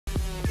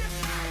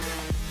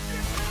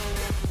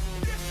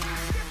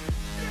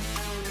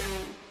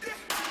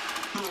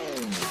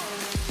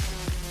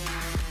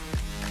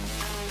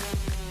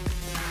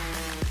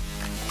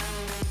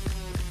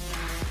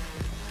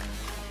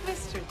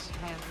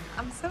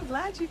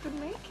glad you could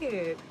make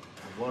it.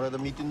 I wanted to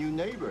meet the new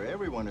neighbor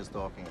everyone is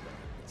talking about.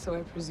 So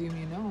I presume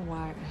you know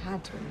why I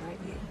had to invite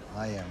you.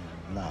 I am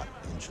not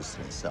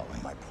interested in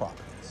selling my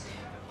properties.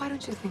 Why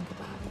don't you think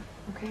about it,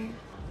 okay?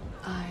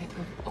 I,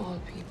 of all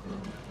people,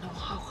 know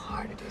how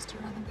hard it is to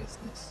run a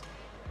business.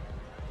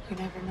 You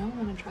never know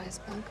when a dry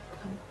spell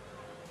could come.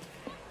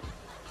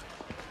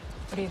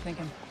 What are you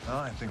thinking? Oh,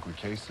 I think we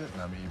case it,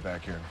 and I'll meet you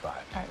back here in 5.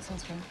 All right,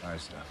 sounds good. All right,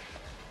 Steph.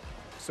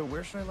 So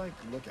where should I, like,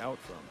 look out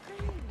from?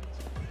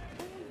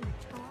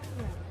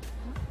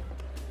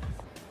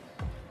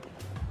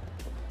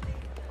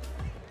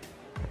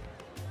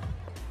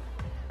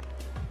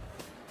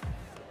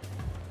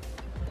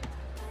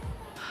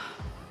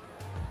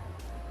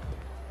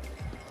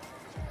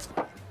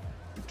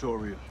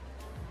 Victoria.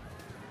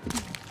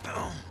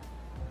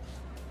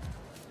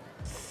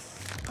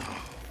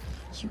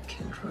 You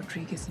killed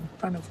Rodriguez in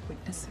front of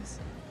witnesses.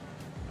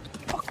 What the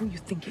fuck were you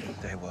thinking?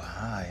 They were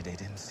high. They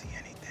didn't see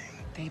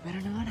anything. They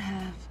better not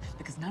have,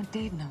 because now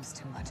Dave knows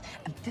too much,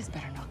 and this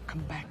better not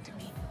come back to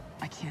me.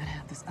 I can't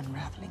have this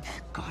unraveling.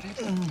 Got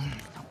it?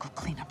 Now go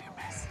clean up your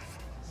mess.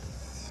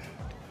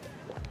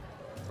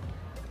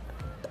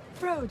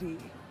 Brody.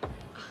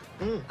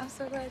 I'm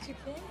so glad you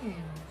came.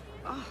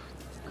 Oh,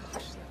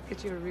 gosh,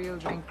 get you a real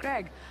drink.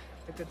 Greg,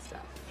 the good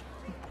stuff.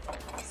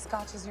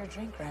 Scotch is your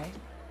drink, right?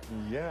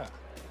 Yeah.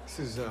 This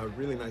is a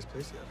really nice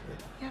place you have here.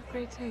 You have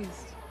great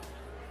taste.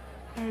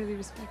 I really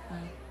respect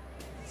that.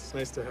 It's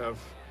nice to have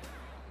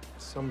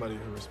somebody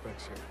who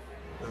respects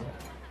you, you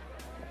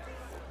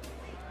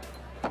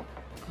know?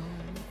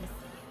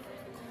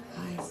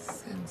 I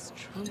sense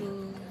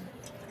trouble.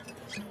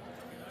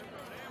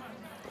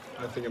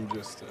 I think I'm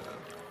just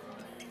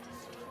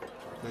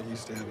not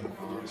used to having a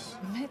boss.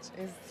 Mitch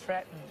is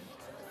threatened.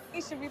 He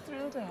should be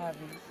thrilled to have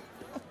you.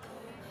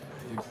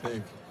 You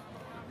think?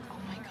 Oh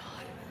my God.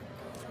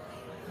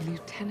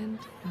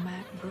 Lieutenant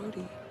Matt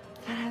Brody.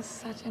 That has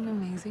such an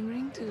amazing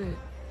ring to it.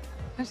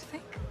 Don't you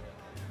think?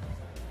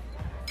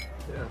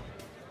 Yeah.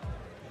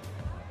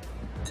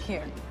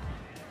 Here,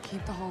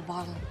 keep the whole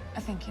bottle. I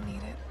think you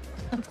need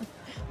it.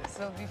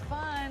 This'll be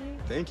fun.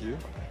 Thank you.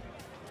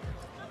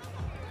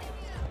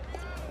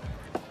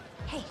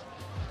 Hey,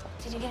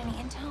 did you get any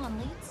intel on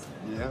leads?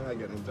 Yeah, I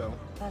got intel.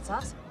 That's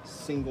awesome.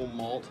 Single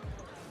malt,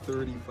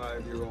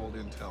 35-year-old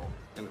intel,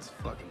 and it's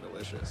fucking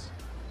delicious.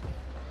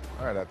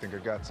 All right, I think I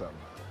got something.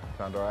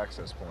 Found our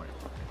access point.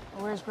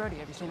 Where's Brody?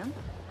 Have you seen him?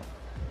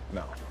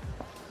 No.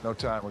 No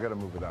time. We gotta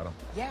move without him.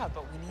 Yeah,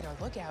 but we need our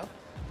lookout.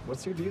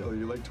 What's your deal?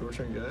 You like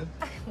torturing guys?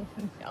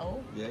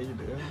 No. Yeah, you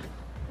do.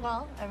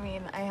 Well, I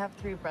mean, I have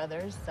 3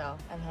 brothers, so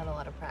I've had a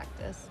lot of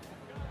practice.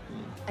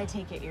 I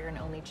take it you're an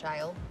only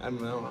child. I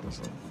don't know,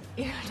 honestly.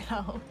 You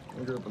know.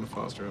 I grew up in a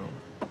foster home.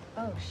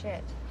 Oh,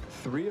 shit.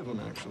 3 of them,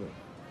 actually.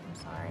 I'm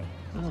sorry.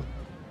 Oh.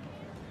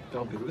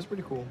 It was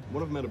pretty cool.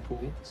 One of them had a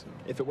pool, so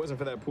if it wasn't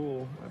for that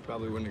pool, I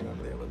probably wouldn't have gone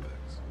to the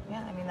Olympics.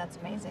 Yeah, I mean, that's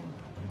amazing.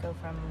 You go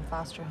from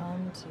foster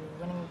home to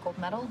winning a gold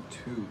medal.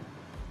 2.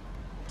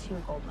 2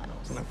 gold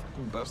medals. And I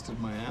fucking busted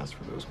my ass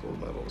for those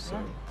gold medals,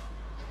 so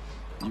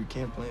you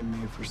can't blame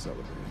me for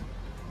celebrating.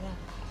 Yeah.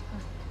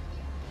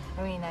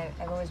 I mean,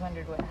 I've always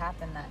wondered what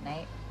happened that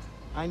night.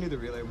 I knew the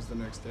relay was the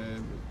next day,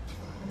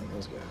 but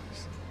those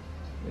guys,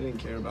 they didn't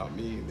care about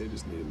me. They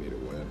just needed me to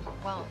win.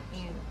 Well,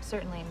 you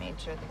certainly made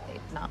sure that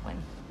they'd not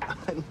win. I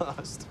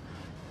lost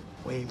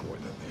way more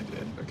than they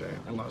did, okay?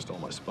 I lost all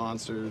my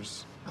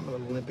sponsors. I'm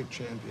an Olympic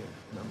champion,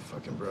 and I'm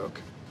fucking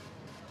broke.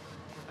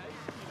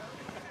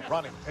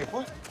 Ronnie, hey,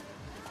 what?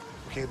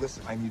 Okay,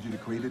 listen, I need you to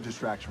create a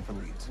distraction for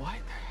Leeds. What?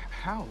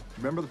 How?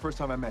 Remember the first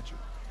time I met you?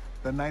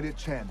 The night at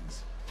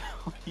Chen's.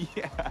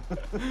 Yeah.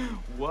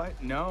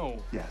 What?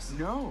 No. Yes.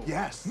 No.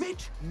 Yes.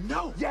 Mitch,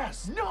 no.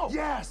 Yes. No.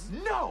 Yes.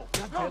 No.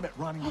 God damn it,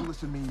 Ronnie, you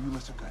listen to me, you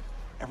listen good.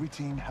 Every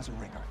team has a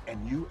ringer,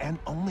 and you, and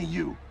only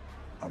you,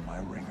 are my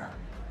ringer.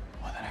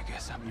 Well, then I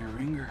guess I'm your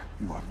ringer.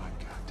 You are my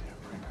goddamn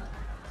ringer.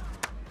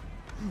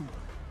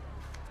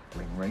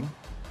 Ring, ring.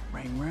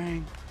 Ring,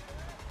 ring.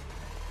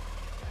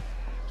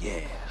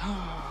 Yeah.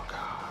 Oh,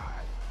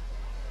 God.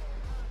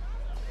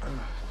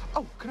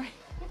 Oh, can I?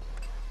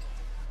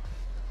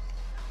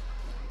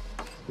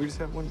 We just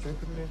have one drink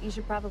with me? You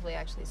should probably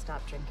actually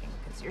stop drinking,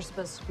 because you're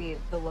supposed to be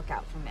the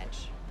lookout for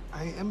Mitch.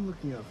 I am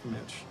looking out for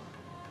Mitch.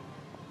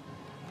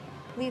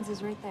 Leeds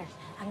is right there.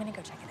 I'm gonna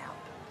go check it out.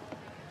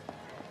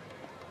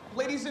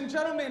 Ladies and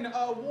gentlemen,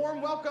 a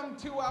warm welcome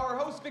to our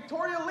host,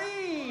 Victoria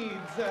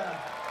Leeds.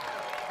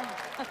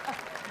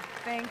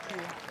 Thank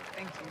you.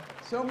 Thank you.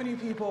 So many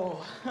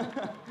people.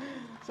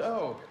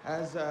 So,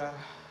 as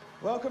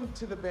welcome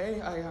to the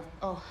Bay.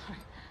 Oh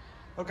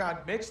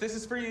God, Mitch, this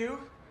is for you.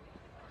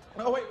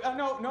 Oh wait,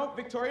 no,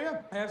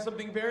 Victoria, I have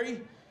something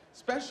very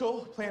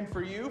special planned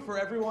for you, for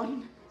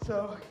everyone.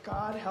 So,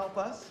 God help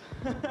us.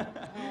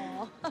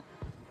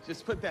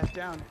 Just put that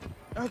down.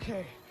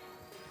 Okay.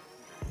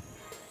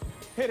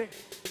 Hit it.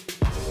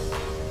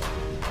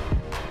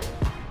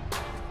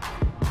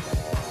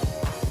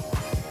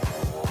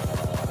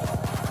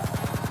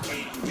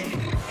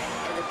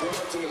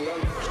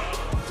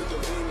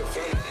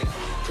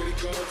 Credit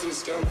cards and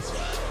scams.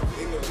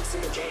 In the weeks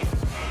in the back,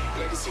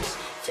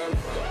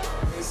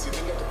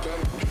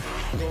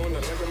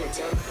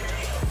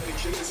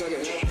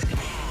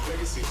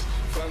 Legacies,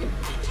 family,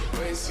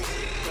 legacy.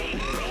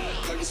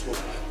 Like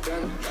smoke,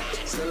 damn,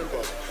 selling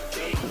ball.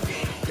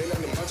 They not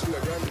the macho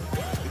like Grammy.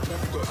 They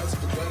can't go out to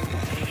the Grammy.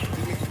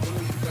 They make it when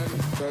you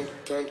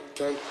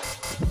can.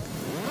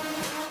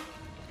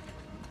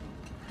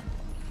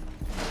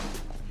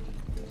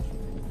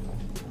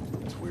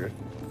 It's weird.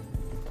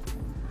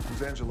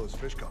 Who's Angelo's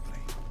fish company?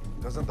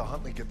 Doesn't the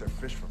Huntley get their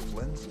fish from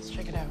Flynn's? Let's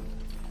check it out.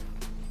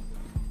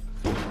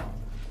 Wait.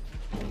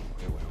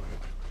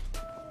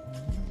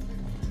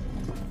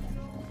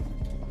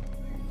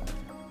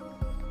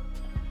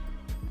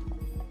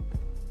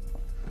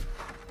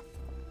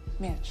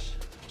 Mitch.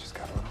 Just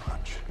got a little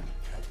hunch.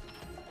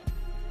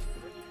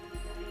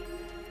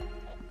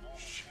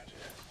 Shit.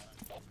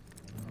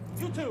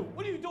 You two,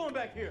 what are you doing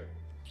back here?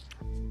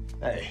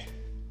 Hey,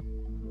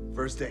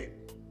 first date.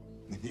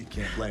 You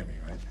can't blame me,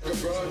 right?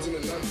 Broads in the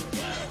London,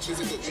 she's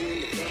at the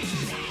G in the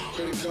front.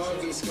 Credit cards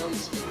and the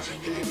scums,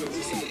 hitting the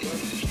loose in the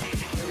blunt.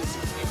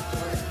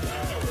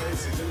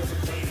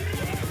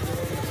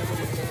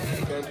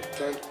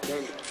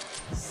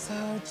 So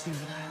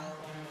juvenile.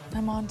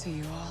 I'm on to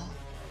you all.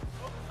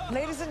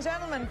 Ladies and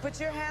gentlemen, put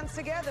your hands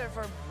together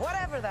for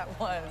whatever that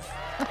was.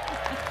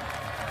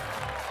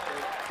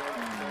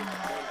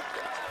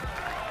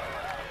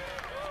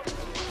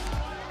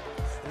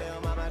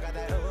 Little mama got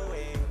that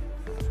ooh-wee.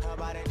 Her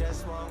body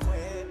just won't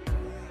quit.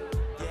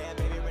 Yeah,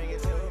 baby, bring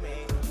it to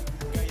me.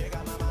 Girl, you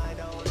got my mind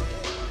on it.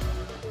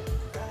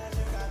 Girl,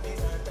 you got me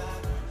turned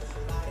up.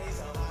 Body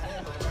so hot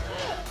in my brain.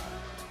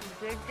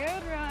 You did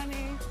good,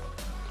 Ronnie.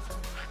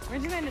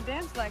 Where'd you learn to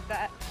dance like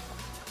that?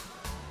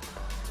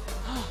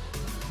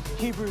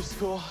 Hebrew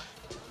school.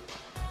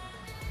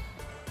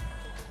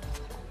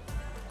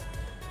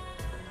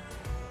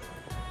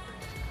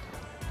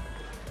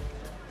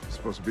 You're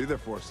supposed to be there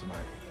for us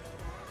tonight.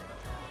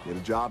 You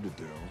had a job to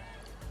do.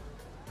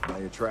 Now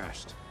you're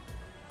trashed.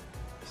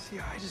 See,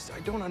 I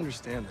don't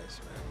understand this,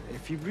 man.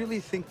 If you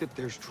really think that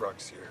there's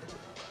drugs here,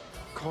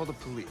 call the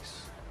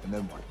police. And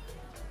then what?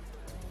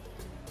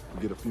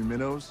 We get a few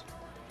minnows,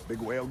 big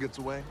whale gets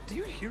away. Do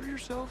you hear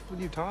yourself when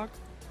you talk?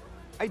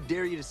 I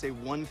dare you to say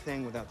one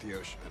thing without the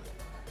ocean.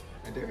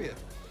 I dare you.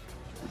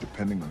 We're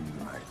depending on you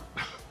tonight.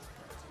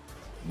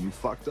 And you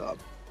fucked up.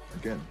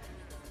 Again.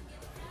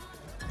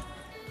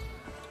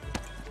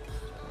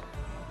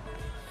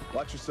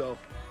 Watch yourself.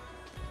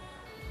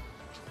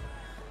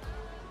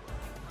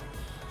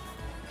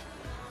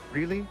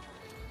 Really?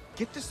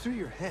 Get this through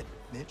your head,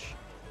 Mitch.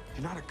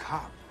 You're not a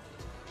cop.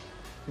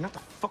 You're not the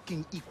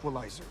fucking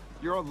equalizer.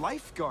 You're a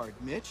lifeguard,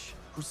 Mitch,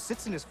 who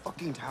sits in his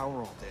fucking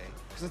tower all day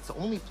because it's the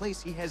only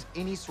place he has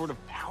any sort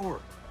of power.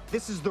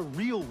 This is the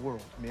real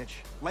world,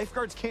 Mitch.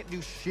 Lifeguards can't do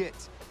shit.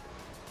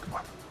 Come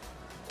on.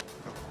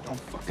 No, don't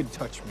fucking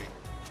touch me.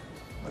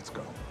 Let's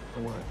go. For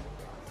what? What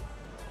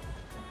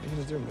are you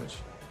gonna do, Mitch?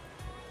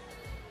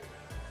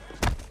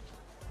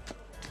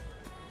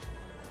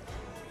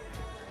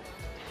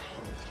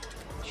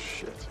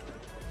 Shit.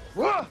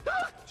 Whoa!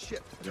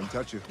 Shit. I didn't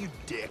touch you. You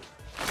dick.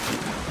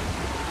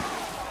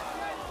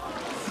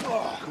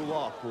 Cool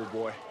off, pool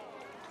boy.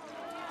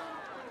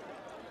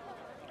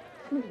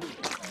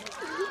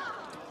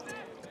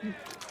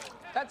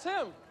 That's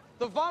him,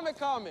 the vomit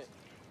comet.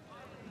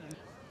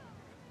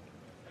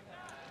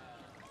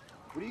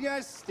 What are you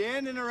guys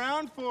standing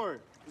around for?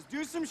 Let's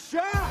do some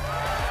shots!